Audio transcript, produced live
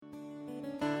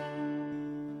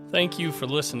Thank you for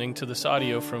listening to this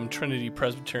audio from Trinity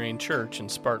Presbyterian Church in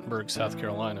Spartanburg, South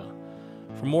Carolina.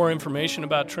 For more information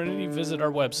about Trinity, visit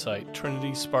our website,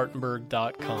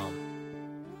 trinityspartanburg.com.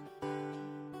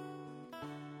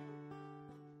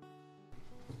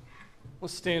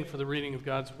 Let's stand for the reading of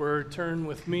God's Word. Turn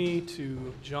with me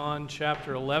to John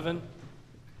chapter 11,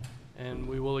 and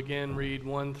we will again read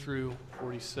 1 through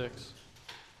 46.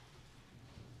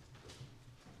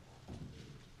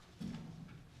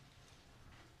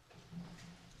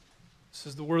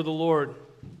 This is the word of the Lord.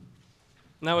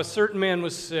 Now a certain man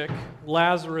was sick,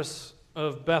 Lazarus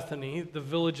of Bethany, the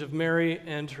village of Mary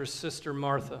and her sister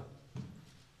Martha. It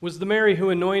was the Mary who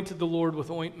anointed the Lord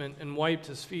with ointment and wiped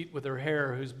his feet with her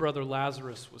hair, whose brother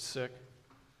Lazarus was sick.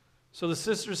 So the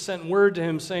sisters sent word to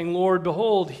him, saying, Lord,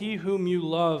 behold, he whom you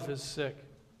love is sick.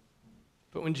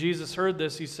 But when Jesus heard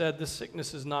this, he said, This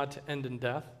sickness is not to end in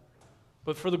death,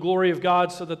 but for the glory of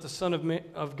God, so that the Son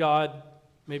of God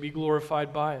may be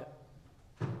glorified by it.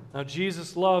 Now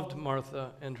Jesus loved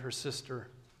Martha and her sister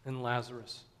and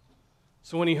Lazarus.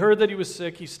 So when he heard that he was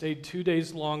sick, he stayed 2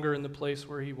 days longer in the place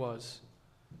where he was.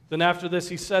 Then after this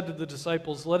he said to the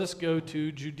disciples, Let us go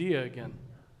to Judea again.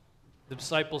 The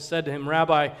disciples said to him,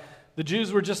 Rabbi, the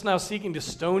Jews were just now seeking to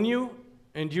stone you,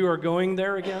 and you are going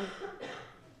there again?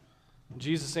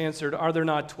 Jesus answered, Are there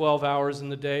not 12 hours in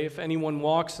the day? If anyone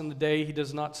walks in the day, he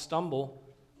does not stumble,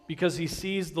 because he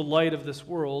sees the light of this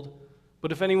world.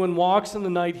 But if anyone walks in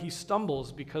the night, he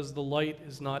stumbles, because the light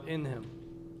is not in him.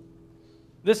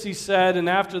 This he said, and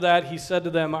after that he said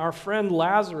to them, Our friend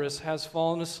Lazarus has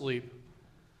fallen asleep,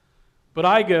 but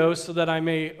I go so that I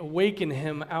may awaken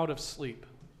him out of sleep.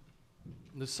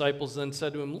 The disciples then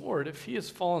said to him, Lord, if he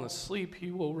has fallen asleep, he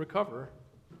will recover.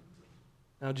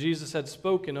 Now Jesus had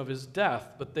spoken of his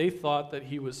death, but they thought that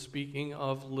he was speaking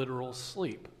of literal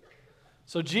sleep.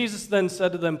 So Jesus then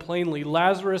said to them plainly,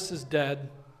 Lazarus is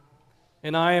dead,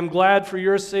 and I am glad for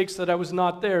your sakes that I was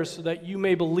not there, so that you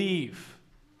may believe.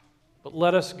 But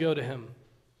let us go to him.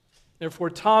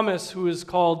 Therefore Thomas, who is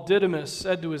called Didymus,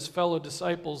 said to his fellow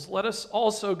disciples, Let us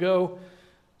also go,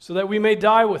 so that we may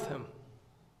die with him.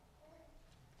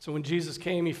 So when Jesus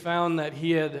came, he found that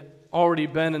he had already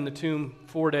been in the tomb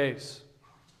 4 days.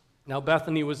 Now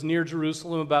Bethany was near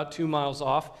Jerusalem, about 2 miles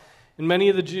off, and many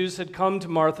of the Jews had come to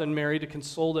Martha and Mary to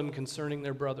console them concerning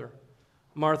their brother.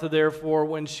 Martha, therefore,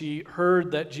 when she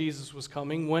heard that Jesus was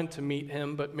coming, went to meet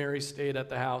him, but Mary stayed at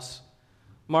the house.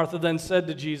 Martha then said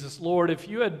to Jesus, Lord, if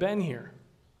you had been here,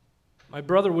 my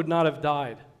brother would not have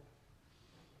died.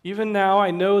 Even now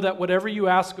I know that whatever you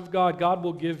ask of God, God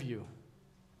will give you.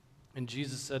 And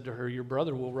Jesus said to her, Your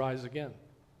brother will rise again.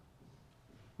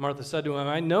 Martha said to him,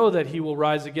 I know that he will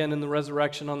rise again in the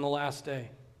resurrection on the last day.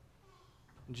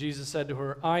 And Jesus said to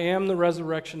her, I am the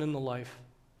resurrection and the life.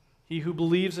 He who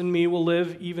believes in me will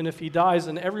live even if he dies,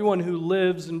 and everyone who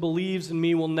lives and believes in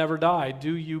me will never die.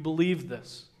 Do you believe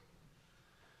this?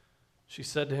 She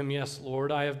said to him, Yes,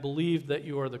 Lord, I have believed that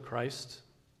you are the Christ,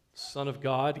 the Son of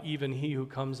God, even he who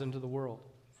comes into the world.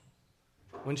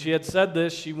 When she had said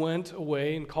this, she went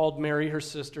away and called Mary, her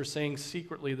sister, saying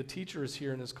secretly, The teacher is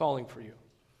here and is calling for you.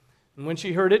 And when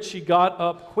she heard it, she got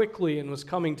up quickly and was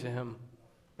coming to him.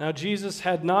 Now Jesus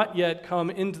had not yet come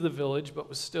into the village, but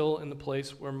was still in the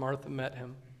place where Martha met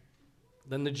him.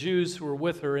 Then the Jews who were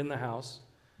with her in the house,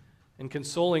 and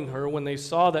consoling her, when they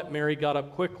saw that Mary got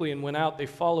up quickly and went out, they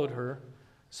followed her,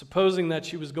 supposing that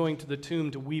she was going to the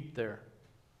tomb to weep there.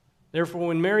 Therefore,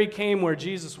 when Mary came where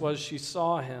Jesus was, she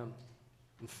saw him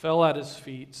and fell at his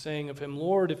feet, saying of him,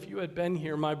 Lord, if you had been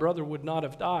here, my brother would not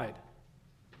have died.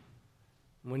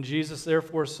 And when Jesus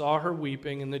therefore saw her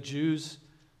weeping, and the Jews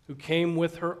who came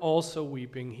with her also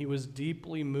weeping, he was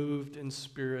deeply moved in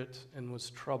spirit and was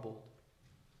troubled,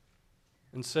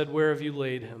 and said, Where have you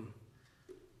laid him?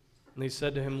 And they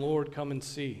said to him, Lord, come and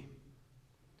see.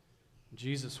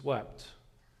 Jesus wept.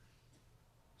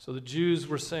 So the Jews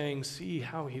were saying, See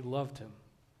how he loved him.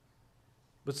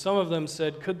 But some of them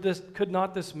said, Could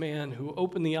not this man who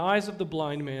opened the eyes of the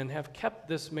blind man have kept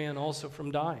this man also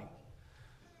from dying?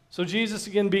 So Jesus,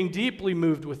 again being deeply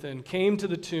moved within, came to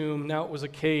the tomb. Now it was a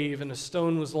cave, and a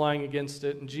stone was lying against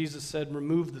it. And Jesus said,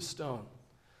 Remove the stone.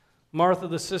 Martha,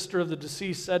 the sister of the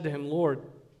deceased, said to him, Lord,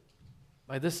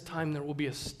 by this time there will be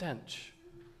a stench,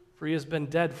 for he has been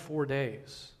dead 4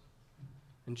 days.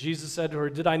 And Jesus said to her,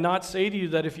 Did I not say to you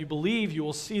that if you believe, you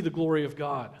will see the glory of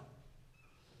God?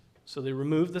 So they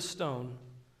removed the stone.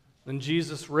 Then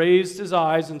Jesus raised his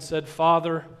eyes and said,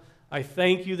 Father, I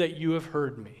thank you that you have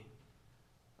heard me.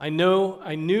 I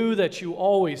knew that you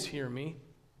always hear me,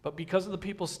 but because of the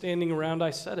people standing around,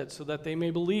 I said it, so that they may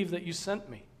believe that you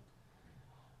sent me.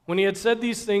 When he had said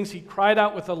these things, he cried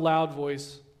out with a loud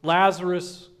voice,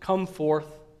 Lazarus, come forth.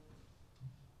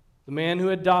 The man who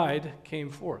had died came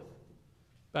forth,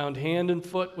 bound hand and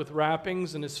foot with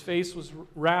wrappings, and his face was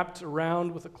wrapped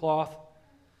around with a cloth.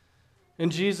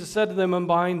 And Jesus said to them,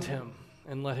 unbind him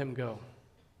and let him go.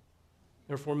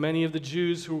 Therefore many of the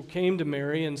Jews who came to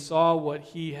Mary and saw what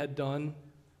he had done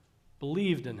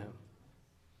believed in him.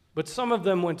 But some of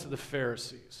them went to the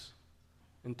Pharisees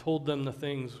and told them the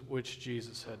things which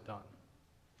Jesus had done.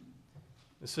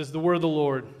 This is the word of the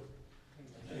Lord.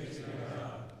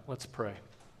 Let's pray.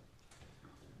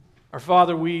 Our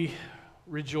Father, we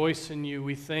rejoice in you.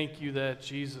 We thank you that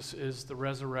Jesus is the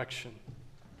resurrection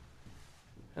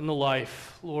and the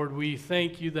life. Lord, we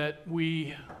thank you that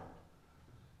we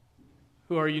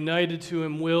who are united to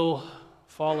him will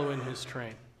follow in his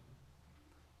train.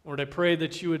 Lord, I pray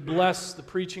that you would bless the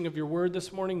preaching of your word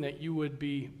this morning, that you would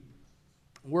be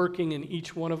working in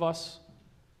each one of us.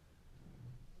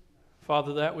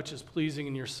 Father, that which is pleasing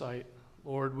in your sight.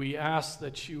 Lord, we ask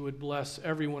that you would bless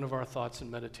every one of our thoughts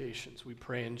and meditations. We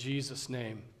pray in Jesus'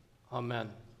 name. Amen.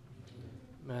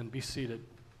 Amen. Be seated.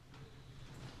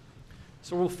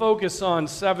 So we'll focus on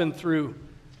 7 through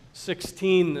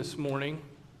 16 this morning.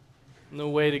 No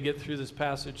way to get through this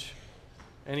passage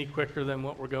any quicker than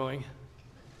what we're going,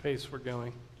 pace we're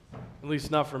going, at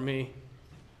least not for me.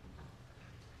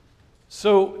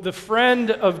 So the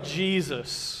friend of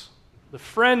Jesus,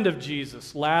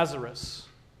 Lazarus,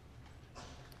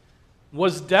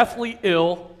 was deathly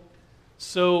ill.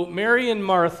 So Mary and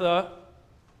Martha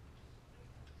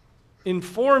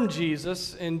inform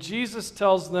Jesus, and Jesus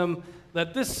tells them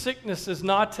that this sickness is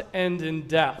not to end in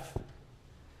death,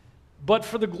 but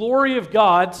for the glory of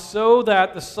God, so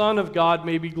that the Son of God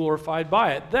may be glorified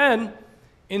by it. Then,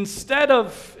 instead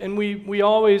of, and we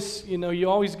always, you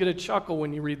always get a chuckle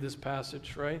when you read this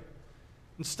passage, right?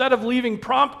 Instead of leaving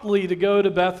promptly to go to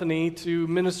Bethany to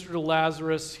minister to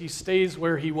Lazarus, he stays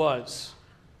where he was,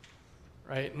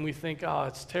 right? And we think,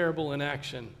 it's terrible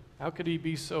inaction. How could he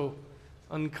be so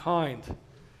unkind?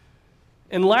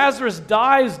 And Lazarus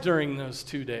dies during those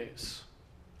 2 days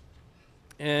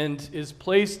and is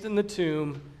placed in the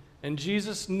tomb, and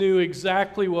Jesus knew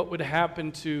exactly what would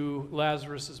happen to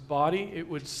Lazarus' body. It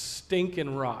would stink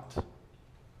and rot. And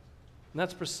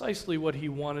that's precisely what he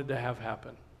wanted to have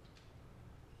happen,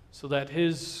 so that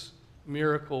his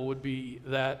miracle would be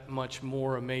that much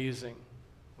more amazing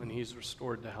when he's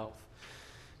restored to health.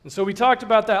 And so we talked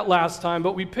about that last time,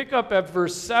 but we pick up at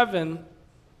verse 7,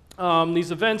 these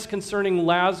events concerning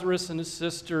Lazarus and his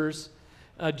sisters.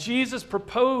 Jesus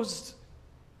proposes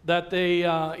that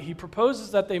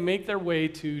they make their way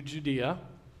to Judea,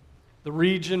 the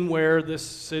region where this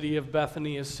city of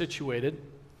Bethany is situated.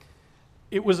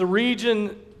 It was a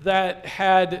region that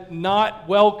had not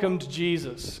welcomed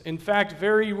Jesus. In fact,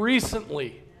 very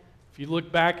recently, if you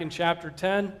look back in chapter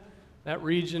 10, that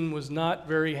region was not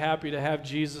very happy to have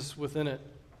Jesus within it.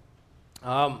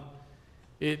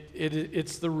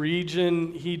 It's the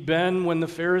region he'd been when the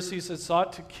Pharisees had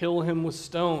sought to kill him with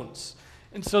stones.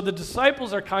 And so the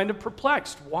disciples are kind of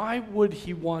perplexed. Why would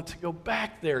he want to go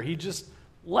back there? He just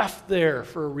left there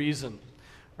for a reason,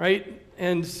 right?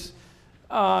 And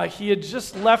he had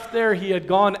just left there. He had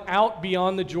gone out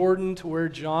beyond the Jordan to where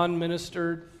John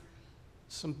ministered.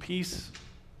 Some peace,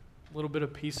 a little bit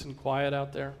of peace and quiet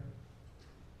out there.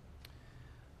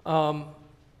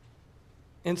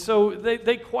 And so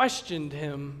they questioned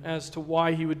him as to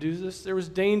why he would do this. There was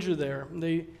danger there.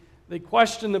 They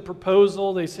question the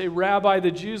proposal. They say, Rabbi,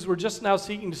 the Jews were just now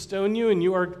seeking to stone you, and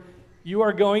you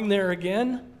are going there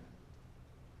again?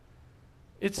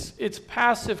 It's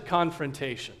passive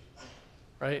confrontation,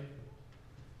 right?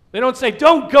 They don't say,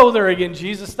 don't go there again,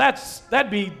 Jesus. That'd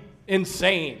be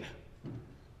insane.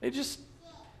 They just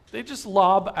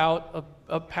lob out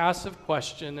a passive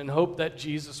question and hope that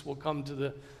Jesus will come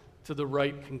to the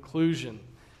right conclusion.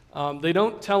 They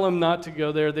don't tell him not to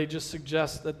go there. They just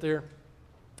suggest that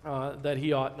that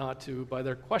he ought not to by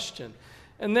their question.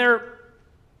 And they're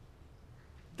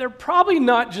probably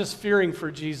not just fearing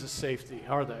for Jesus' safety,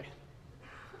 are they?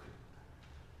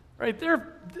 Right?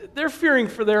 They're fearing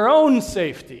for their own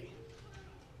safety.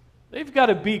 They've got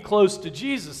to be close to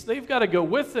Jesus. They've got to go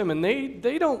with him, and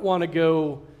they don't want to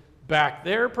go back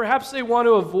there. Perhaps they want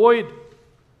to avoid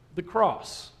the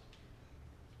cross,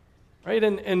 right?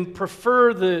 And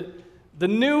prefer the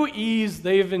new ease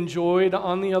they've enjoyed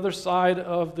on the other side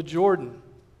of the Jordan.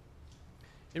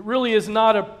 It really is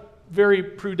not a very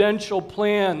prudential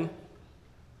plan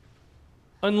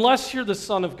unless you're the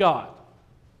Son of God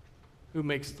who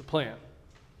makes the plan.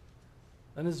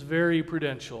 Then it's very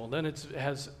prudential. Then it's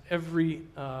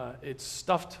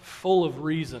stuffed full of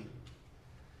reason.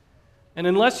 And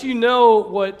unless you know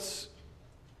what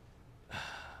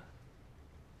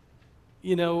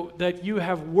that you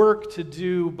have work to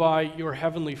do by your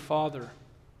heavenly Father,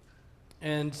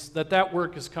 and that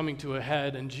work is coming to a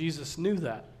head, and Jesus knew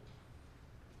that.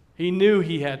 He knew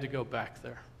he had to go back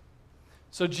there.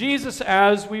 So Jesus,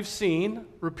 as we've seen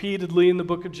repeatedly in the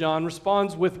book of John,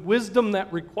 responds with wisdom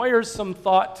that requires some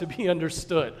thought to be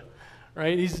understood.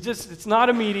 Right? It's not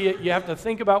immediate. You have to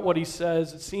think about what he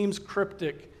says. It seems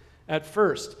cryptic at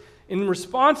first. In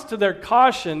response to their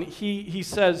caution, he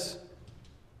says,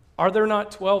 "Are there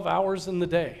not 12 hours in the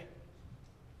day?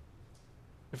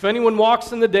 If anyone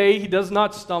walks in the day, he does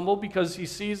not stumble because he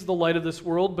sees the light of this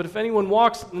world. But if anyone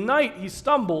walks in the night, he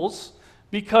stumbles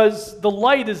because the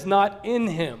light is not in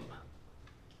him."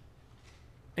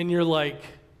 And you're like,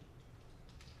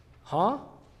 huh?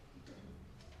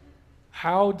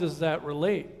 How does that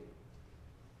relate?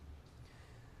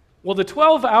 Well, the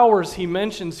 12 hours he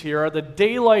mentions here are the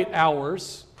daylight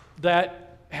hours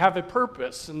that have a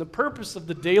purpose. And the purpose of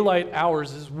the daylight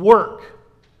hours is work.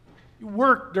 You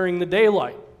work during the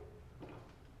daylight.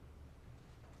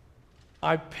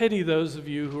 I pity those of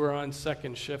you who are on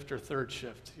second shift or third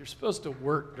shift. You're supposed to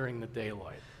work during the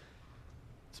daylight.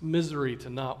 It's misery to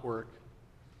not work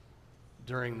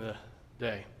during the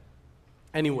day.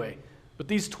 Anyway, but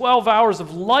these 12 hours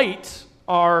of light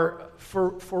are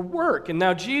for work. And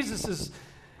now Jesus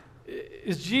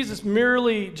is Jesus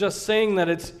merely just saying that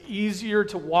it's easier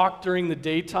to walk during the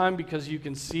daytime because you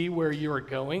can see where you are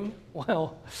going?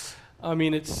 Well, I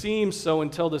mean, it seems so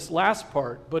until this last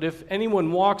part. But if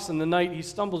anyone walks in the night, he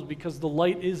stumbles because the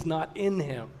light is not in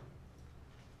him.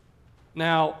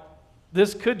 Now,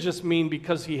 this could just mean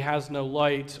because he has no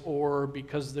light or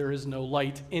because there is no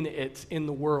light in it, in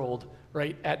the world,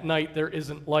 right? At night, there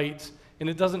isn't light. And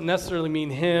it doesn't necessarily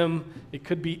mean him. It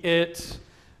could be it.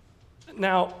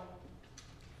 Now,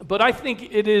 but I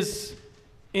think it is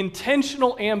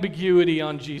intentional ambiguity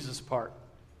on Jesus' part.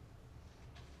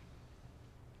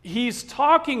 He's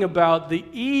talking about the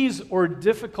ease or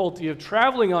difficulty of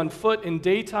traveling on foot in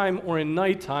daytime or in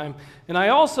nighttime. And I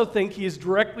also think he is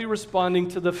directly responding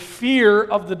to the fear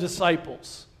of the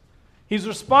disciples. He's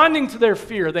responding to their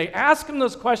fear. They ask him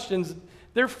those questions.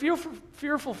 They're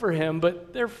fearful for him,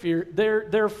 but they're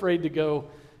afraid to go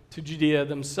to Judea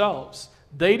themselves.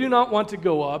 They do not want to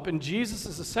go up, and Jesus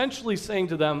is essentially saying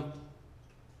to them,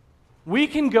 we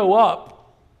can go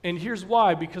up, and here's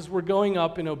why, because we're going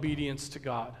up in obedience to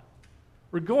God.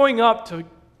 We're going up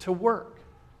to work.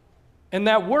 And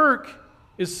that work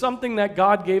is something that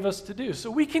God gave us to do.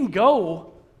 So we can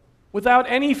go without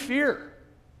any fear.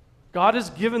 God has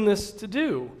given this to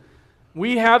do.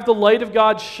 We have the light of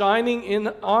God shining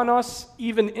on us,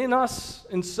 even in us,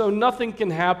 and so nothing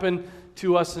can happen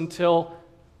to us until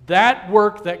that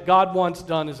work that God wants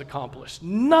done is accomplished.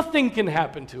 Nothing can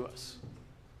happen to us.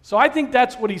 So I think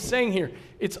that's what he's saying here.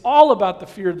 It's all about the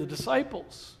fear of the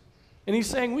disciples. And he's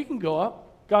saying we can go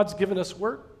up. God's given us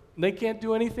work. And they can't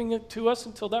do anything to us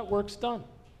until that work's done.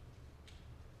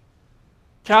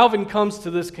 Calvin comes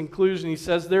to this conclusion. He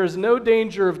says, there is no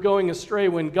danger of going astray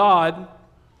when God,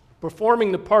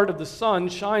 performing the part of the sun,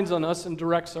 shines on us and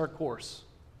directs our course.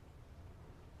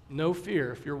 No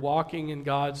fear if you're walking in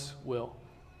God's will.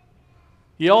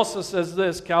 He also says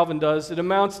this, Calvin does, it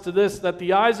amounts to this, that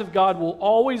the eyes of God will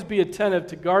always be attentive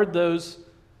to guard those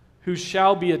who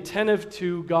shall be attentive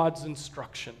to God's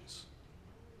instructions.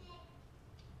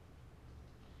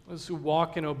 Those who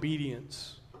walk in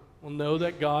obedience will know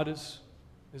that God is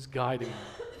guiding them.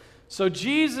 So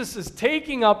Jesus is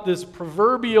taking up this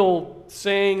proverbial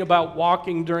saying about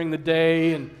walking during the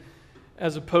day and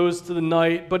as opposed to the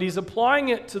night, but he's applying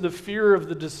it to the fear of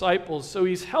the disciples. So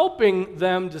he's helping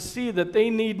them to see that they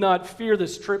need not fear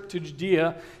this trip to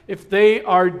Judea if they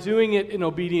are doing it in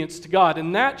obedience to God.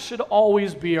 And that should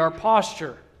always be our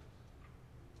posture,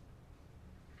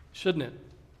 shouldn't it?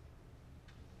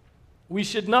 We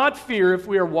should not fear if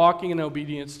we are walking in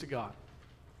obedience to God.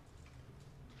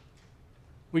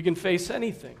 We can face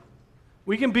anything.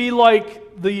 We can be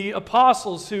like the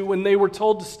apostles who, when they were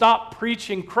told to stop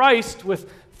preaching Christ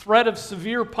with threat of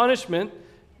severe punishment,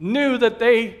 knew that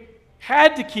they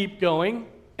had to keep going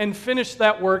and finish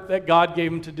that work that God gave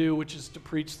them to do, which is to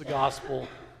preach the gospel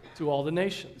to all the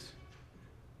nations.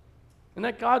 And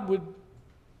that God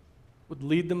would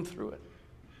lead them through it.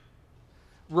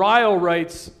 Ryle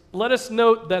writes, let us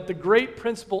note that the great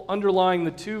principle underlying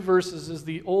the two verses is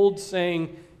the old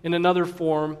saying in another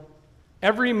form,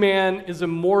 every man is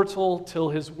immortal till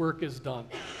his work is done.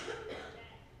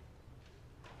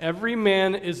 Every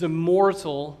man is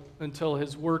immortal until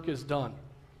his work is done.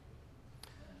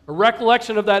 A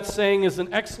recollection of that saying is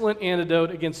an excellent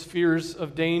antidote against fears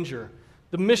of danger.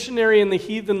 The missionary in the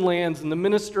heathen lands and the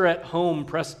minister at home,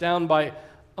 pressed down by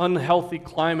unhealthy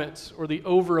climates or the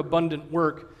overabundant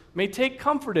work may take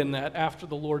comfort in that after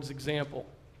the Lord's example.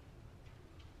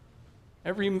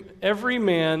 Every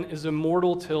man is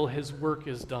immortal till his work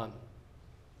is done.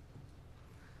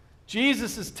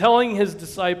 Jesus is telling his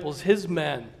disciples, his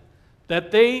men,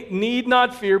 that they need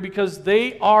not fear because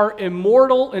they are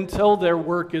immortal until their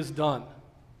work is done.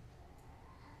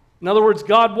 In other words,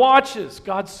 God watches,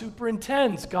 God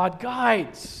superintends, God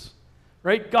guides,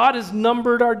 right? God has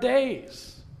numbered our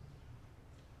days.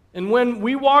 And when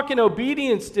we walk in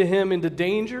obedience to him into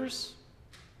dangers,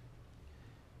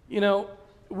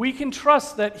 we can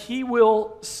trust that he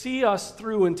will see us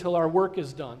through until our work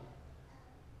is done.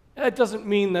 That doesn't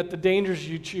mean that the dangers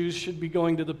you choose should be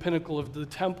going to the pinnacle of the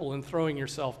temple and throwing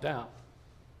yourself down.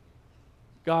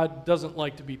 God doesn't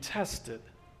like to be tested.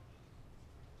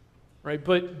 Right?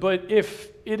 But if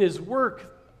it is work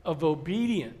of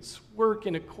obedience, work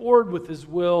in accord with his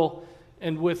will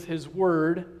and with his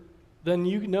word, then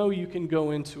you know you can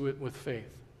go into it with faith.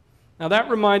 Now that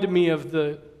reminded me of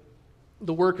the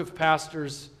work of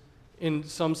pastors in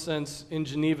some sense in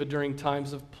Geneva during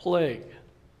times of plague.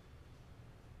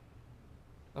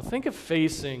 Now think of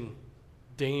facing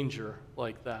danger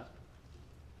like that.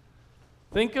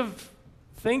 Think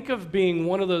of being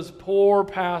one of those poor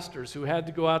pastors who had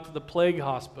to go out to the plague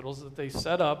hospitals that they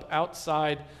set up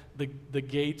outside the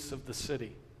gates of the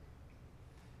city.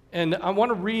 And I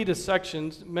want to read a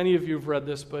section, many of you have read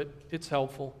this, but it's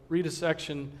helpful. Read a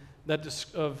section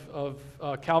of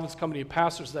Calvin's Company of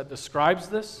Pastors that describes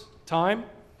this time.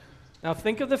 Now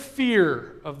think of the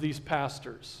fear of these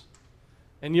pastors.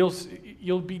 And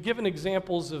you'll be given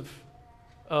examples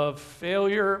of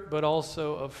failure, but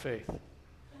also of faith.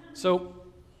 So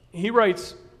he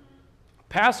writes,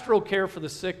 pastoral care for the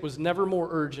sick was never more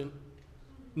urgent,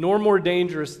 nor more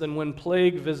dangerous than when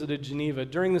plague visited Geneva.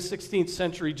 During the 16th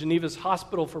century, Geneva's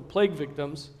hospital for plague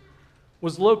victims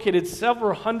was located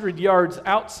several hundred yards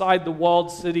outside the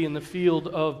walled city in the field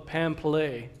of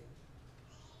Pampelay,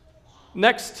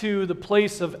 next to the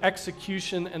place of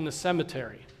execution and the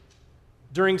cemetery.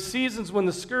 During seasons when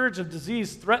the scourge of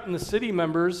disease threatened the city,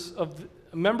 members of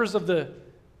the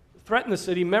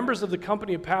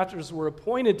company of pastors were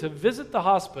appointed to visit the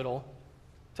hospital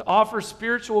to offer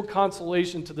spiritual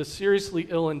consolation to the seriously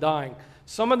ill and dying.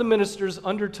 Some of the ministers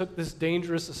undertook this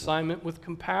dangerous assignment with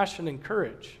compassion and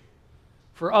courage.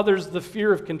 For others, the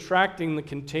fear of contracting the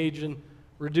contagion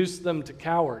reduced them to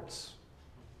cowards.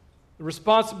 The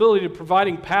responsibility of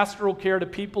providing pastoral care to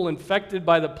people infected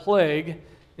by the plague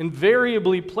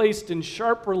invariably placed in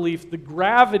sharp relief the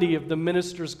gravity of the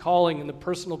minister's calling and the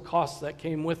personal costs that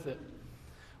came with it.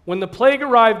 When the plague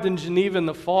arrived in Geneva in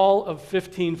the fall of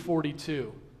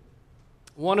 1542,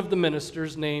 one of the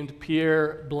ministers named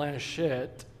Pierre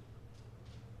Blanchet,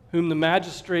 whom the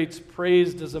magistrates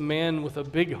praised as a man with a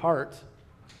big heart,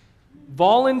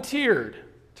 volunteered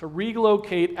to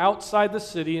relocate outside the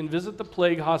city and visit the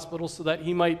plague hospital so that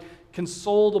he might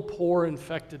console the poor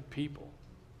infected people.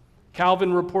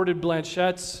 Calvin reported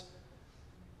Blanchet's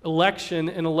election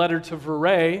in a letter to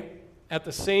Verret, at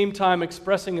the same time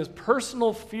expressing his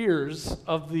personal fears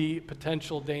of the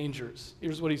potential dangers.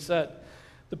 Here's what he said.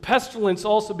 The pestilence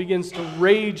also begins to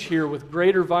rage here with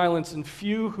greater violence, and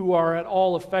few who are at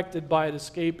all affected by it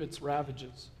escape its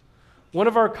ravages. One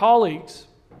of our colleagues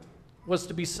was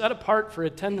to be set apart for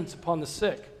attendance upon the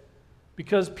sick.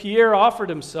 Because Pierre offered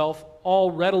himself,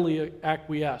 all readily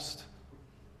acquiesced.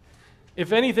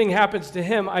 If anything happens to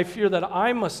him, I fear that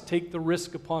I must take the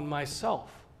risk upon myself.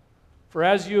 For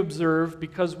as you observe,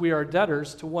 because we are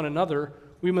debtors to one another,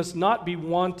 we must not be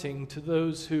wanting to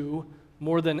those who,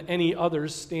 more than any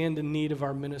others, stand in need of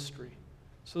our ministry.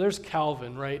 So there's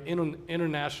Calvin, right?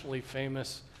 Internationally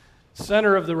famous,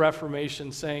 center of the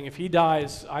Reformation, saying, if he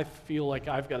dies, I feel like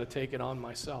I've got to take it on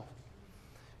myself.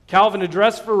 Calvin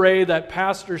addressed Verret that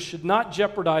pastors should not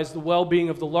jeopardize the well-being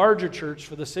of the larger church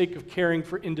for the sake of caring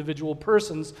for individual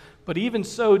persons, but even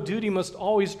so, duty must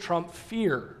always trump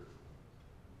fear.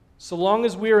 So long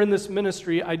as we are in this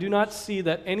ministry, I do not see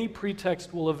that any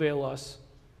pretext will avail us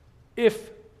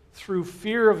if, through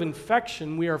fear of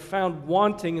infection, we are found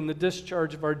wanting in the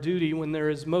discharge of our duty when there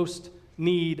is most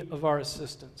need of our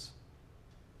assistance.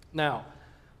 Now,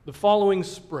 the following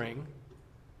spring,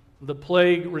 the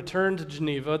plague returned to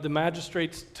Geneva. The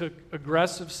magistrates took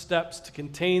aggressive steps to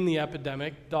contain the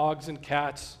epidemic. Dogs and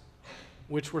cats,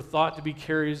 which were thought to be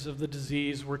carriers of the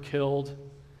disease, were killed.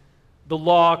 The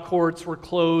law courts were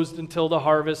closed until the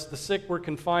harvest. The sick were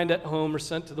confined at home or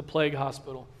sent to the plague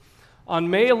hospital. On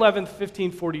May 11,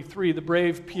 1543, the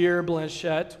brave Pierre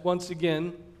Blanchet once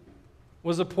again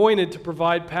was appointed to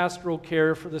provide pastoral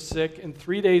care for the sick, and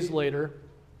 3 days later,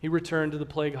 he returned to the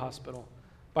plague hospital.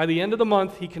 By the end of the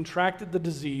month, he contracted the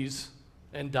disease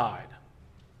and died.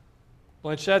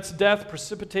 Blanchette's death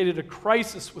precipitated a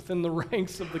crisis within the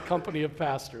ranks of the company of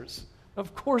pastors.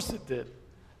 Of course it did,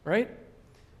 right?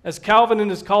 As Calvin and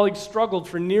his colleagues struggled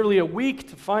for nearly a week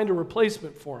to find a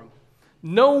replacement for him,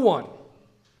 no one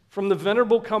from the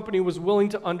venerable company was willing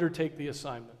to undertake the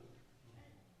assignment.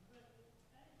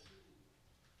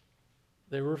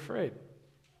 They were afraid.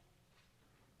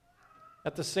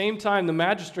 At the same time, the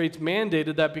magistrates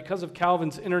mandated that because of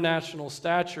Calvin's international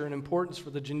stature and importance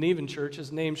for the Genevan church,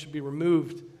 his name should be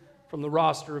removed from the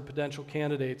roster of potential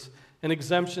candidates, an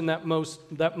exemption that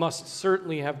must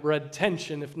certainly have bred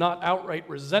tension, if not outright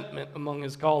resentment, among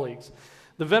his colleagues.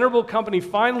 The venerable company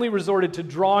finally resorted to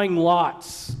drawing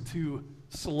lots to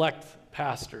select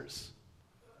pastors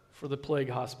for the plague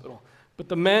hospital. But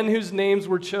the men whose names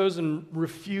were chosen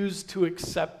refused to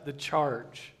accept the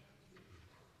charge,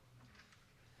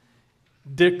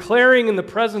 declaring in the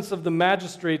presence of the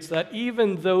magistrates that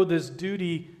even though this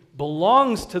duty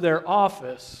belongs to their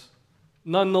office,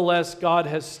 nonetheless, God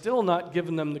has still not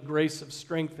given them the grace of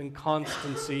strength and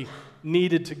constancy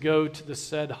needed to go to the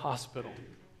said hospital.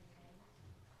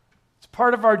 It's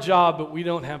part of our job, but we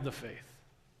don't have the faith.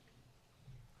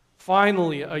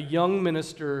 Finally, a young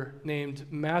minister named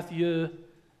Mathieu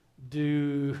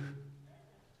de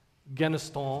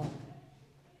Geneston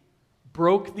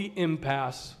broke the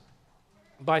impasse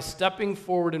by stepping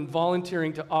forward and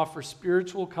volunteering to offer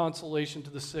spiritual consolation to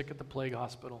the sick at the plague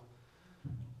hospital.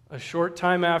 A short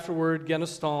time afterward,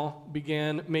 Geneston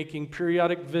began making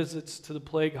periodic visits to the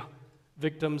plague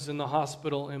victims in the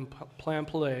hospital in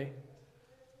Plainpalais.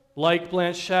 Like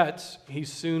Blanchette, he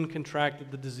soon contracted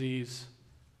the disease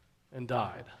and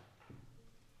died.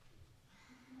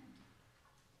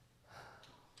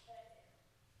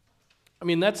 I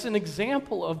mean, that's an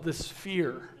example of this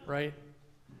fear, right?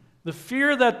 The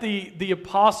fear that the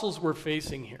apostles were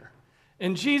facing here.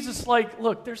 And Jesus,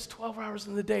 look, there's 12 hours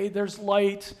in the day, there's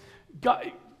light,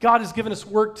 God has given us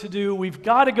work to do, we've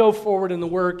got to go forward in the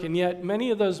work, and yet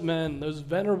many of those men,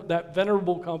 that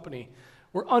venerable company,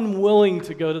 were unwilling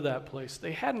to go to that place.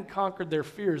 They hadn't conquered their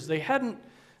fears. They hadn't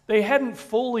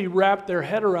fully wrapped their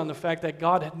head around the fact that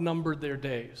God had numbered their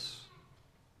days.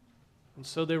 And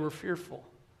so they were fearful.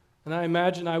 And I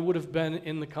imagine I would have been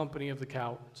in the company of the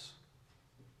cowards.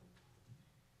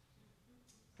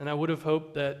 And I would have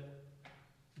hoped that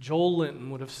Joel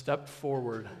Linton would have stepped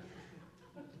forward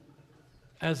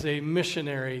as a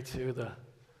missionary to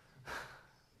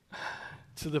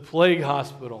the plague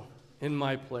hospital in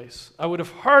my place. I would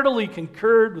have heartily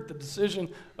concurred with the decision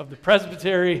of the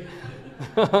presbytery.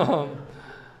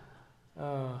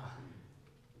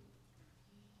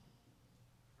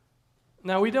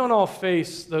 Now, we don't all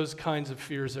face those kinds of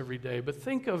fears every day, but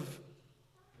think of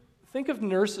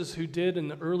nurses who did in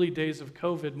the early days of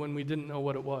COVID when we didn't know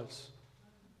what it was.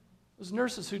 Those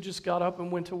nurses who just got up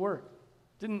and went to work,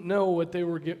 didn't know what they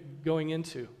were going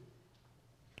into.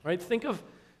 Right? Think of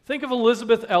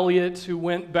Elizabeth Elliot, who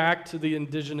went back to the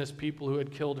indigenous people who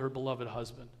had killed her beloved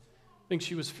husband. Think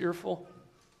she was fearful?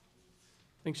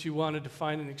 Think she wanted to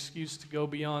find an excuse to go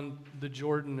beyond the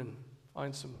Jordan and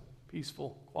find some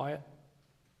peaceful quiet?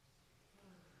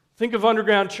 Think of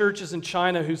underground churches in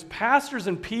China whose pastors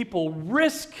and people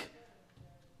risk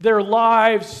their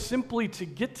lives simply to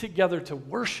get together to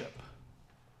worship.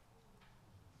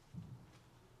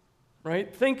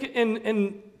 Right? Think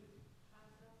in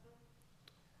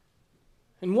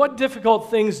what difficult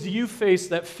things do you face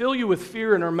that fill you with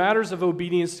fear and are matters of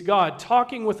obedience to God?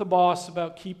 Talking with a boss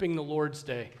about keeping the Lord's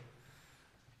Day.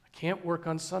 I can't work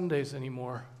on Sundays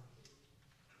anymore.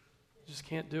 I just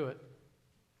can't do it.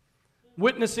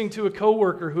 Witnessing to a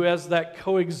coworker who has that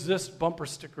coexist bumper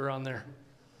sticker on their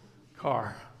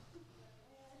car.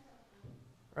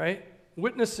 Right?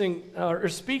 Witnessing or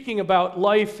speaking about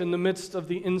life in the midst of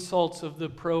the insults of the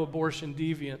pro-abortion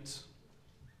deviants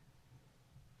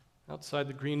outside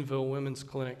the Greenville Women's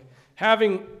Clinic.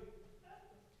 Think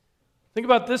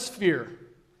about this fear.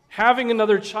 Having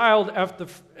another child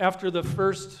after the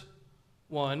first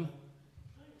one,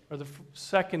 or the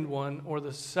second one, or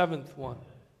the seventh one.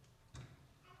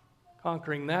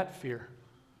 Conquering that fear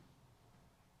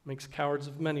makes cowards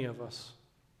of many of us.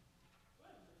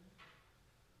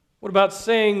 What about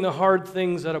saying the hard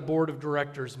things at a board of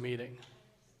directors meeting?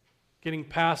 Getting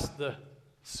past the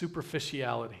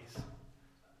superficialities.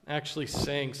 Actually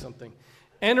saying something.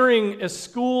 Entering a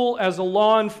school as a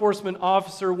law enforcement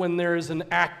officer when there is an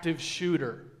active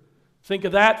shooter. Think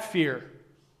of that fear.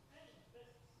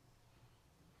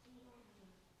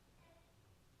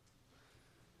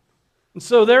 And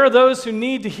so there are those who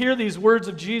need to hear these words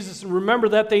of Jesus and remember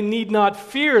that they need not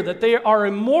fear, that they are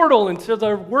immortal until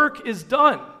their work is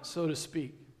done, so to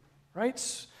speak.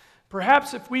 Right?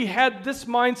 Perhaps if we had this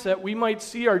mindset, we might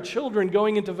see our children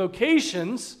going into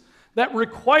vocations that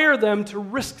require them to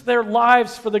risk their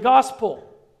lives for the gospel.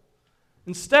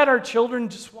 Instead, our children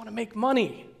just want to make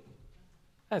money.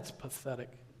 That's pathetic.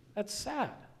 That's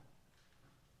sad.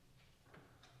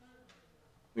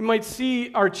 We might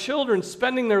see our children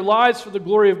spending their lives for the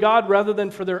glory of God rather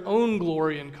than for their own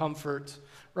glory and comfort,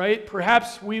 right?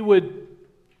 Perhaps we would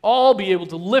all be able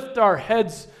to lift our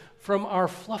heads from our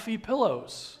fluffy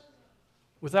pillows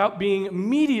without being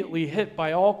immediately hit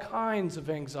by all kinds of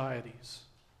anxieties.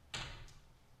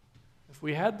 If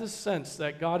we had this sense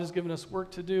that God has given us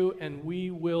work to do and we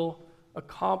will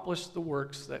accomplish the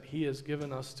works that He has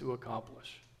given us to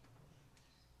accomplish.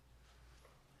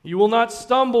 You will not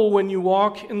stumble when you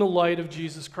walk in the light of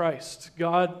Jesus Christ.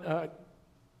 God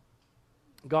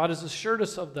has assured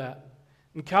us of that.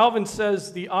 And Calvin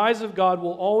says, the eyes of God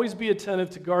will always be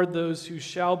attentive to guard those who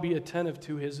shall be attentive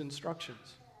to His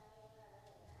instructions.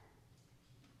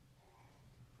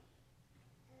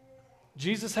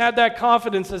 Jesus had that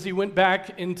confidence as He went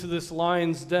back into this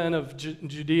lion's den of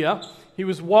Judea. He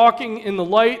was walking in the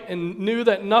light and knew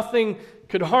that nothing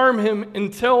could harm Him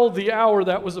until the hour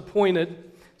that was appointed.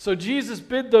 So Jesus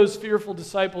bid those fearful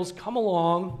disciples, come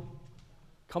along,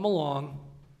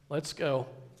 let's go.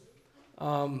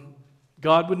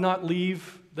 God would not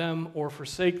leave them or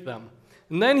forsake them.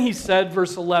 And then He said,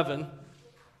 verse 11,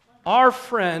 our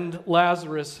friend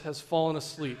Lazarus has fallen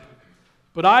asleep,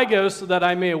 but I go so that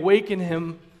I may awaken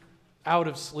him out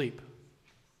of sleep.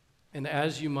 And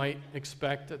as you might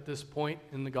expect at this point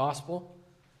in the gospel,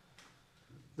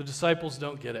 the disciples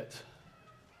don't get it.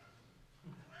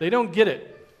 They don't get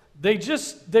it. They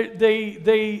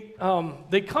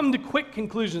come to quick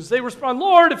conclusions. They respond,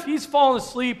 Lord, if he's fallen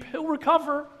asleep, he'll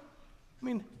recover. I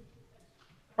mean,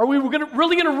 are we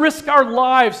really going to risk our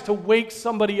lives to wake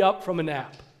somebody up from a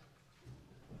nap?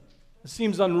 It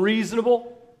seems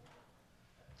unreasonable,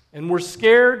 and we're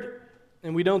scared,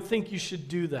 and we don't think you should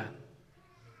do that.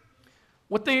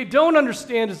 What they don't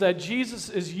understand is that Jesus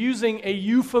is using a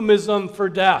euphemism for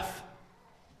death.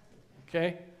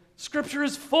 Okay? Scripture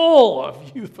is full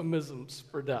of euphemisms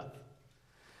for death,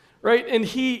 right?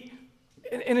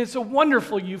 And it's a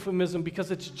wonderful euphemism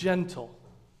because it's gentle,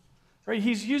 right?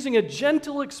 He's using a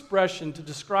gentle expression to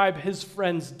describe his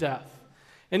friend's death.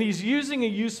 And he's using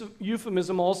a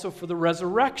euphemism also for the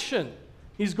resurrection.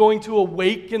 He's going to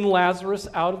awaken Lazarus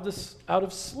out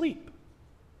of sleep.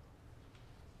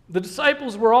 The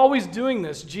disciples were always doing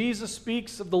this. Jesus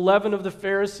speaks of the leaven of the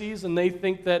Pharisees, and they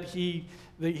think that he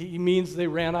means they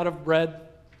ran out of bread,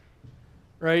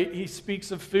 right? He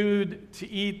speaks of food to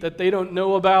eat that they don't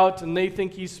know about, and they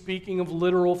think he's speaking of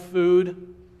literal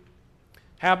food.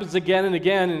 Happens again and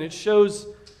again, and it shows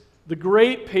the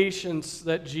great patience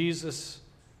that Jesus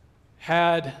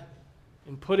had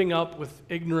in putting up with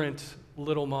ignorant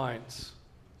little minds.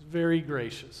 He's very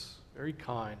gracious, very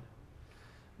kind.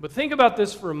 But think about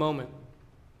this for a moment.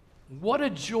 What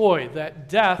a joy that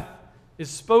death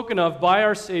is spoken of by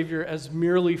our Savior as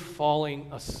merely falling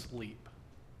asleep.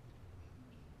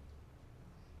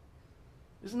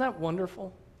 Isn't that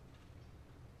wonderful?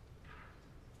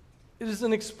 It is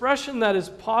an expression that is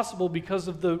possible because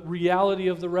of the reality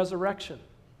of the resurrection.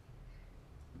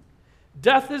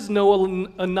 Death is no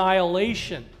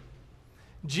annihilation.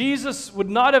 Jesus would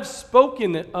not have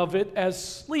spoken of it as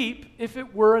sleep if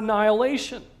it were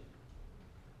annihilation.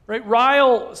 Right?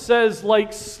 Ryle says,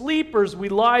 like sleepers, we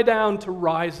lie down to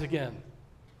rise again.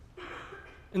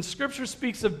 And Scripture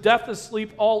speaks of death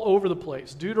asleep all over the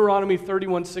place. Deuteronomy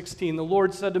 31:16, the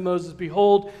Lord said to Moses,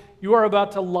 behold, you are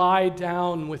about to lie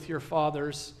down with your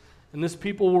fathers, and this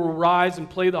people will rise and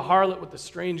play the harlot with the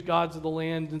strange gods of the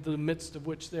land into the midst of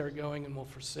which they are going, and will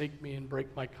forsake me and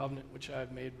break my covenant which I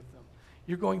have made with them.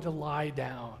 You're going to lie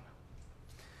down.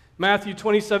 Matthew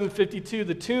 27:52,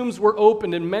 the tombs were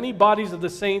opened, and many bodies of the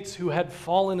saints who had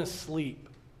fallen asleep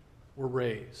were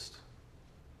raised.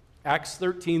 Acts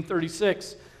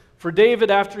 13:36, for David,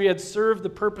 after he had served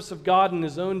the purpose of God in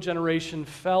his own generation,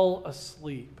 fell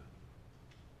asleep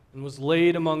and was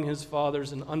laid among his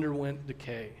fathers and underwent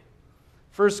decay.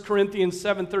 1 Corinthians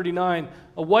 7:39,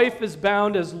 a wife is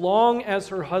bound as long as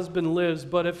her husband lives,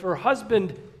 but if her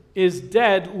husband is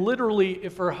dead, literally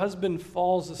if her husband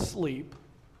falls asleep,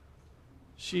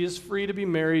 she is free to be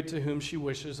married to whom she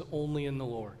wishes, only in the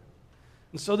Lord.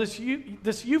 And so this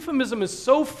euphemism is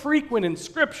so frequent in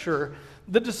Scripture,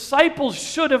 the disciples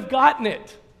should have gotten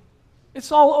it.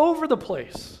 It's all over the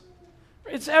place.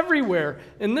 It's everywhere.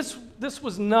 And this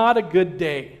was not a good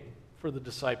day for the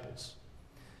disciples.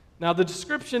 Now, the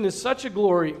description is such a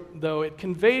glory, though, it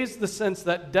conveys the sense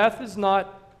that death is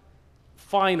not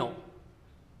final,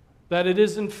 that it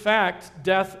is, in fact,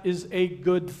 death is a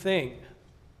good thing.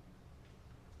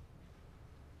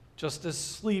 Just as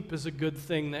sleep is a good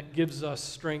thing that gives us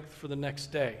strength for the next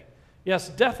day. Yes,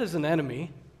 death is an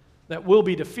enemy that will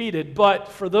be defeated, but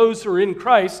for those who are in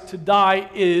Christ, to die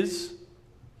is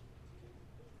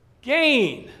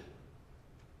gain.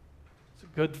 It's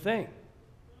a good thing.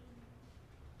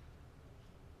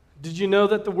 Did you know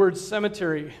that the word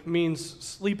cemetery means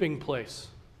sleeping place?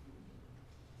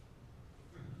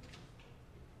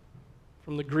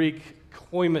 From the Greek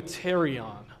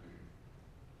koimaterion,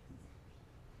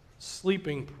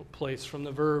 sleeping place, from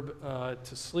the verb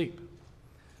to sleep.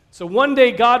 So one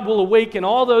day God will awaken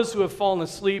all those who have fallen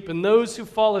asleep, and those who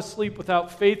fall asleep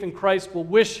without faith in Christ will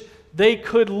wish they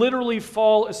could literally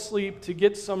fall asleep to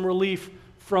get some relief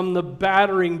from the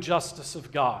battering justice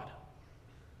of God.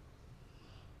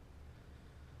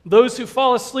 Those who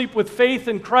fall asleep with faith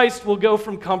in Christ will go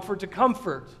from comfort to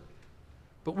comfort.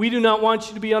 But we do not want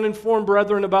you to be uninformed,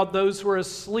 brethren, about those who are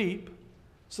asleep,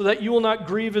 so that you will not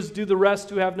grieve as do the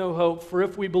rest who have no hope. For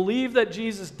if we believe that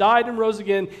Jesus died and rose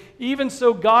again, even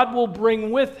so God will bring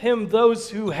with him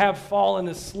those who have fallen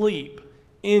asleep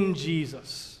in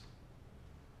Jesus.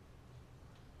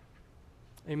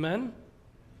 Amen?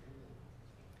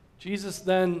 Jesus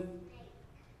then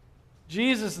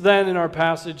in our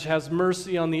passage has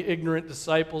mercy on the ignorant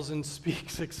disciples and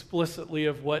speaks explicitly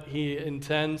of what he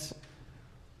intends.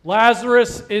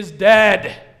 Lazarus is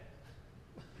dead.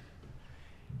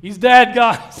 He's dead,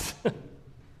 guys.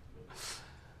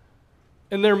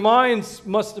 And their minds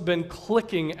must have been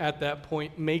clicking at that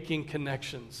point, making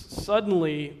connections.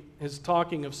 Suddenly, his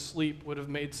talking of sleep would have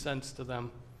made sense to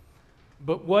them.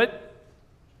 But what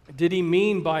did he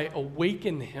mean by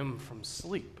awaken him from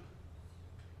sleep?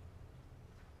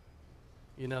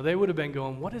 You know, they would have been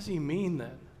going, what does he mean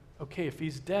then? Okay, if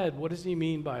he's dead, what does he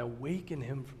mean by awaken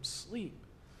him from sleep?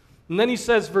 And then he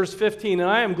says, verse 15, and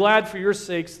I am glad for your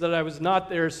sakes that I was not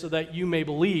there so that you may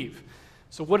believe.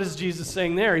 So what is Jesus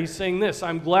saying there? He's saying this,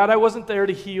 I'm glad I wasn't there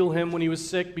to heal him when he was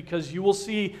sick because you will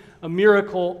see a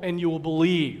miracle and you will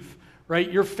believe, right?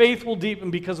 Your faith will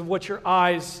deepen because of what your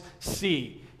eyes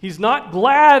see. He's not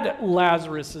glad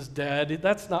Lazarus is dead.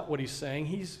 That's not what he's saying.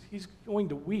 He's going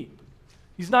to weep.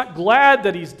 He's not glad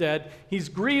that he's dead. He's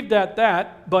grieved at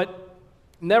that, but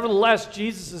nevertheless,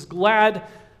 Jesus is glad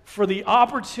for the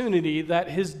opportunity that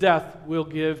his death will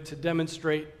give to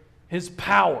demonstrate his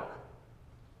power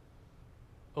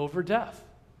over death,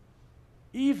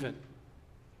 even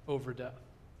over death.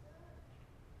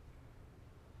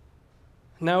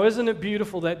 Now, isn't it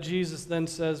beautiful that Jesus then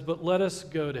says, but let us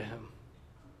go to him.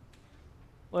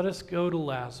 Let us go to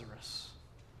Lazarus.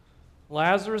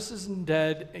 Lazarus isn't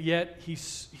dead, yet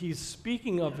he's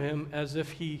speaking of him as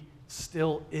if he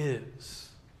still is.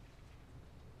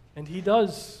 And he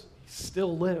does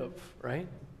still live, right?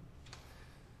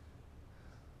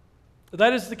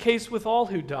 That is the case with all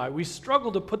who die. We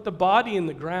struggle to put the body in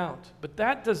the ground, but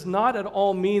that does not at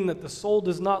all mean that the soul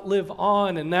does not live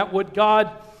on and that what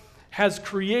God has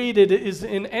created is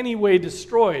in any way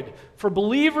destroyed. For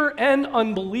believer and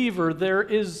unbeliever, there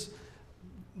is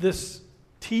this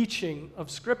teaching of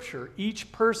Scripture.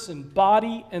 Each person,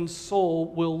 body and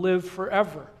soul, will live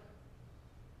forever.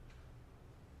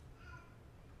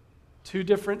 Two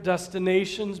different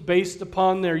destinations based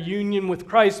upon their union with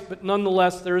Christ, but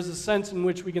nonetheless, there is a sense in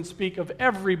which we can speak of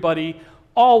everybody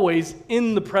always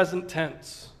in the present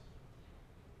tense.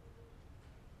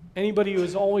 Anybody who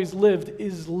has always lived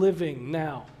is living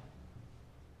now.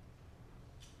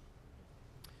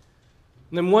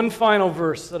 And then one final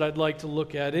verse that I'd like to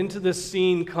look at. Into this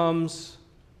scene comes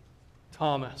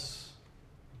Thomas,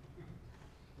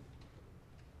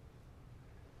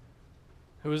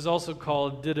 who is also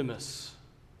called Didymus,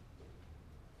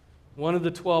 one of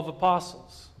the 12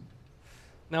 apostles.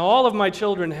 Now, all of my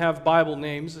children have Bible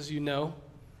names, as you know,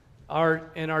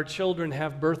 and our children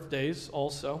have birthdays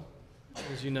also,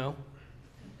 as you know.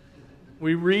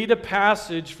 We read a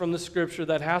passage from the Scripture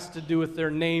that has to do with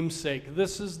their namesake.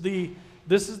 This is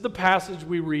the passage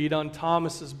we read on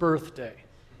Thomas's birthday.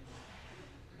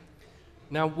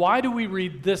 Now, why do we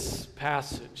read this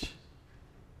passage?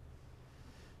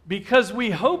 Because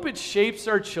we hope it shapes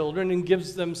our children and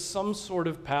gives them some sort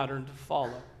of pattern to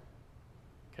follow.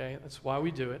 Okay, that's why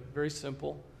we do it. Very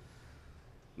simple.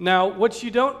 Now, what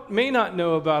you may not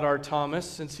know about our Thomas,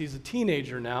 since he's a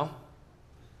teenager now,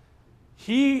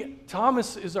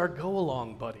 Thomas is our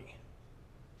go-along buddy.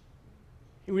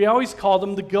 We always called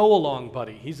him the go-along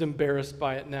buddy. He's embarrassed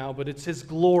by it now, but it's his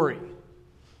glory.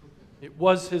 It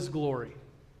was his glory.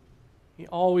 He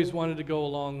always wanted to go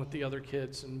along with the other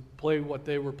kids and play what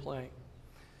they were playing.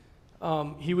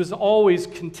 He was always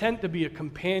content to be a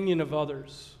companion of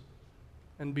others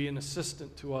and be an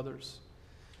assistant to others.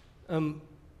 And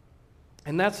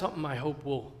that's something I hope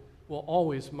will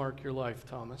always mark your life,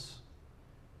 Thomas.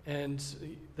 And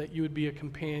that you would be a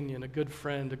companion, a good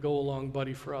friend, a go-along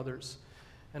buddy for others.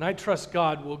 And I trust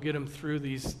God will get him through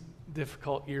these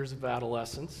difficult years of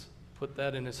adolescence. Put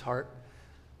that in his heart.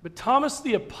 But Thomas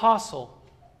the Apostle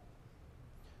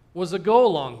was a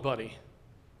go-along buddy.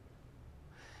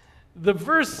 The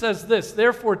verse says this,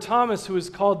 "Therefore Thomas, who is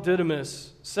called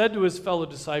Didymus, said to his fellow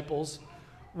disciples,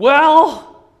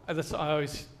 well,"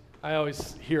 I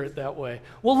always hear it that way,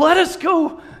 "well, let us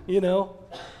go,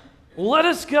 let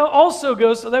us also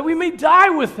go so that we may die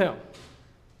with him."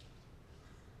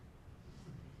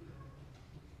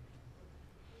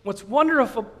 What's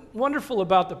wonderful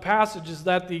about the passage is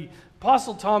that the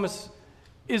Apostle Thomas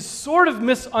is sort of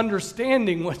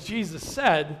misunderstanding what Jesus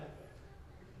said,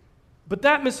 but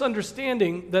that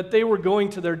misunderstanding that they were going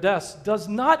to their deaths does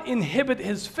not inhibit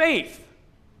his faith.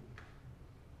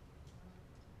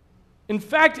 In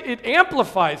fact, it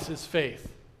amplifies his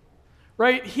faith,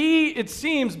 right? He, it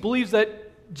seems, believes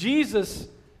that Jesus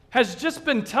has just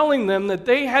been telling them that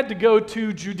they had to go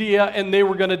to Judea and they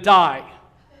were going to die,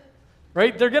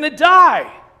 right? They're going to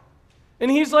die. And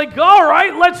he's like, all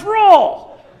right, let's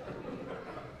roll.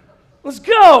 Let's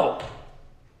go.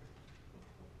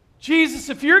 Jesus,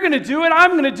 if you're going to do it,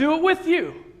 I'm going to do it with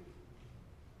you.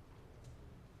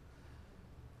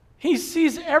 He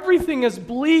sees everything as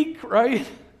bleak, right?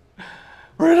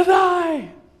 We're going to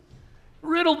die.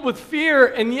 Riddled with fear,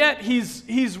 and yet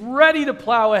he's ready to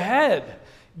plow ahead.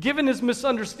 Given his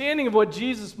misunderstanding of what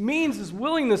Jesus means, his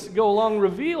willingness to go along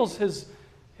reveals his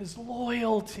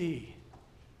loyalty,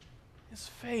 his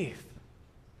faith.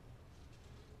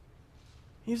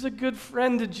 He's a good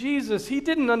friend to Jesus. He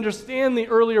didn't understand the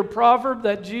earlier proverb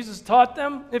that Jesus taught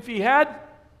them. If he had,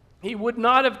 he would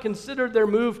not have considered their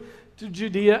move to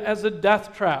Judea as a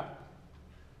death trap.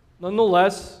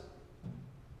 Nonetheless,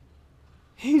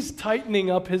 he's tightening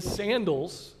up his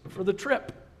sandals for the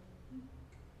trip.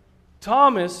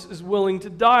 Thomas is willing to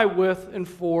die with and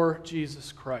for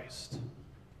Jesus Christ.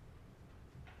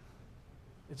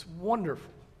 It's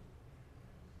wonderful.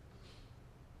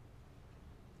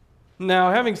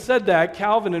 Now, having said that,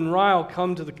 Calvin and Ryle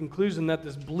come to the conclusion that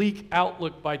this bleak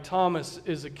outlook by Thomas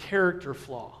is a character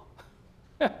flaw.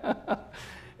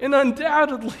 And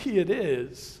undoubtedly it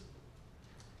is.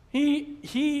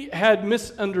 He had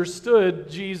misunderstood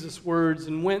Jesus' words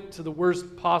and went to the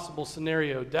worst possible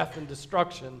scenario, death and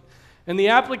destruction. And the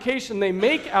application they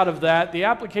make out of that, the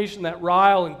application that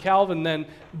Ryle and Calvin then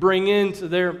bring into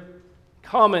their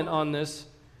comment on this,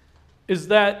 is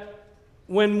that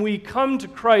when we come to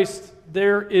Christ,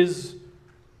 there is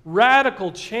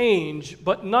radical change,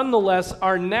 but nonetheless,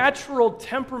 our natural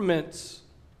temperaments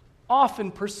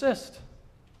often persist.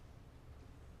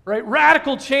 Right?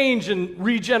 Radical change and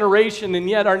regeneration, and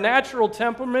yet our natural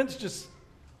temperaments, just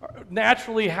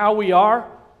naturally how we are,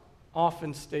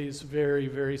 often stays very,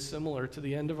 very similar to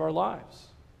the end of our lives.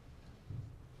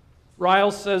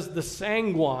 Ryle says the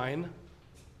sanguine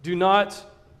do not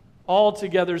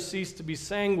altogether cease to be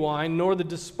sanguine, nor the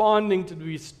desponding to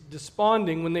be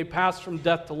desponding when they pass from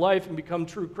death to life and become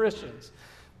true Christians.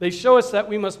 They show us that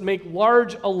we must make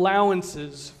large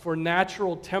allowances for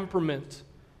natural temperament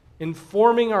in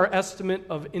forming our estimate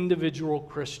of individual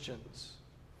Christians.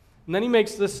 And then he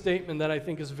makes this statement that I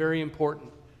think is very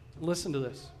important. Listen to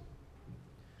this.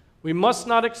 We must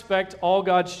not expect all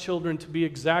God's children to be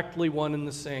exactly one and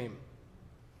the same.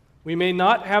 We may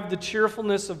not have the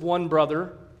cheerfulness of one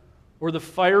brother, or the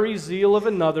fiery zeal of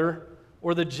another,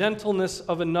 or the gentleness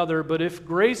of another, but if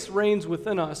grace reigns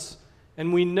within us,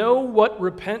 and we know what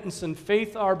repentance and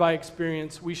faith are by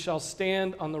experience, we shall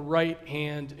stand on the right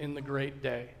hand in the great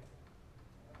day.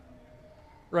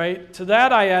 Right? To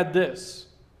that I add this.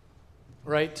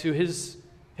 Right? To his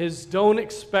don't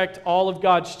expect all of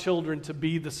God's children to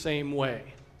be the same way.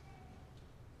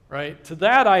 Right? To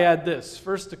that I add this.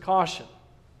 First, a caution.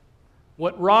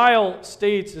 What Ryle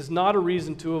states is not a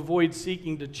reason to avoid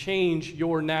seeking to change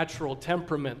your natural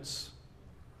temperaments,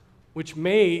 which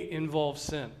may involve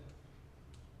sin.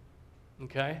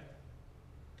 Okay?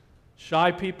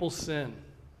 Shy people sin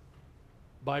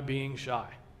by being shy.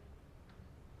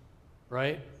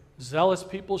 Right? Zealous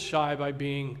people shy by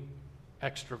being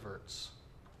extroverts.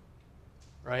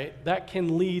 Right? That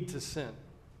can lead to sin.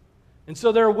 And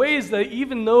so there are ways that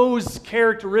even those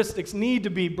characteristics need to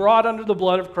be brought under the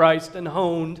blood of Christ and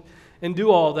honed and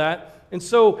do all that. And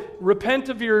so repent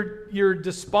of your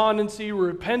despondency,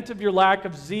 repent of your lack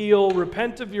of zeal,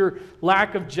 repent of your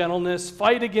lack of gentleness,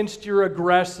 fight against your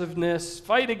aggressiveness,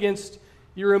 fight against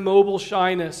your immobile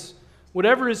shyness.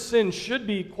 Whatever is sin should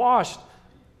be quashed.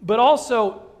 But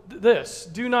also this,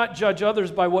 do not judge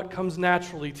others by what comes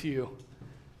naturally to you.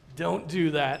 Don't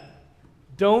do that.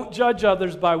 Don't judge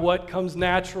others by what comes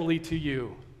naturally to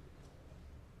you.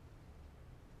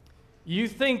 You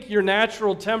think your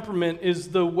natural temperament is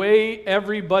the way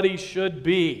everybody should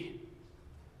be.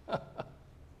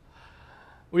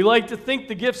 We like to think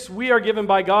the gifts we are given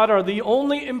by God are the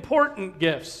only important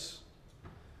gifts.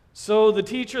 So the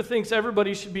teacher thinks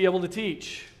everybody should be able to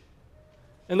teach.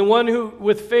 And the one who,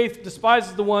 with faith,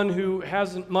 despises the one who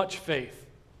hasn't much faith.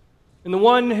 And the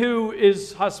one who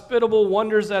is hospitable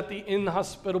wonders at the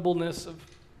inhospitableness of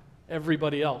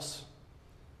everybody else.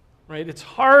 Right? It's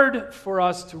hard for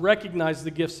us to recognize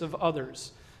the gifts of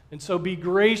others. And so be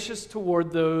gracious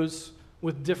toward those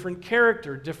with different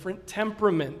character, different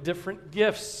temperament, different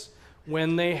gifts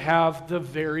when they have the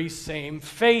very same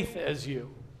faith as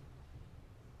you.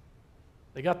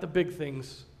 They got the big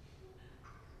things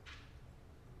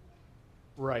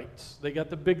right. They got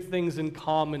the big things in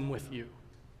common with you.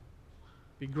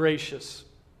 Be gracious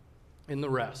in the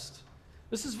rest.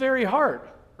 This is very hard,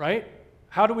 right?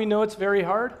 How do we know it's very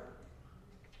hard?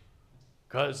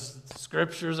 Because the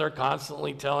scriptures are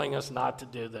constantly telling us not to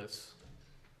do this,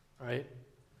 right?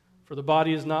 For the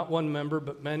body is not one member,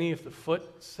 but many. If the foot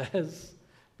says,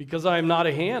 because I am not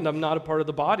a hand, I'm not a part of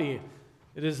the body,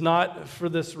 it is not for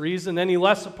this reason any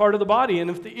less a part of the body. And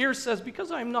if the ear says,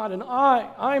 because I am not an eye,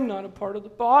 I'm not a part of the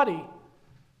body,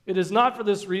 it is not for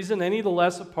this reason any the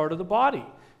less a part of the body.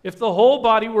 If the whole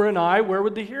body were an eye, where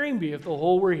would the hearing be? If the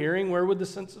whole were hearing, where would the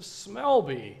sense of smell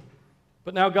be?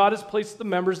 But now God has placed the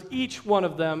members, each one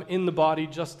of them, in the body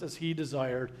just as he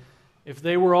desired. If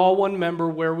they were all one member,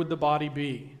 where would the body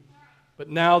be? But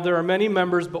now there are many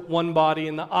members, but one body,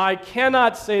 and the eye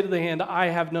cannot say to the hand, I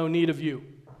have no need of you.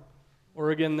 Or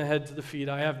again, the head to the feet,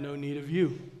 I have no need of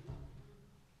you.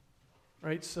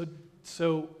 Right?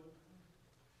 So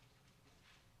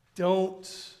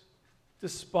don't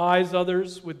despise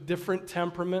others with different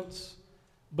temperaments,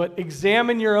 but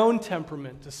examine your own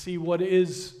temperament to see what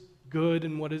is good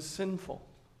and what is sinful.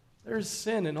 There's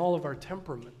sin in all of our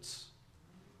temperaments,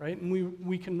 right? And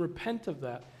we can repent of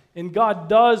that. And God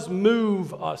does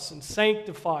move us and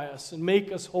sanctify us and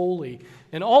make us holy.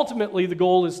 And ultimately the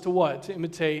goal is to what? To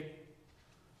imitate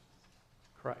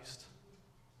Christ.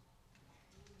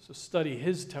 So study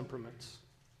his temperaments.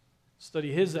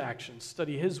 Study his actions.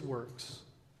 Study his works.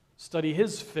 Study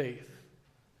his faith,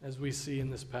 as we see in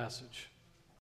this passage.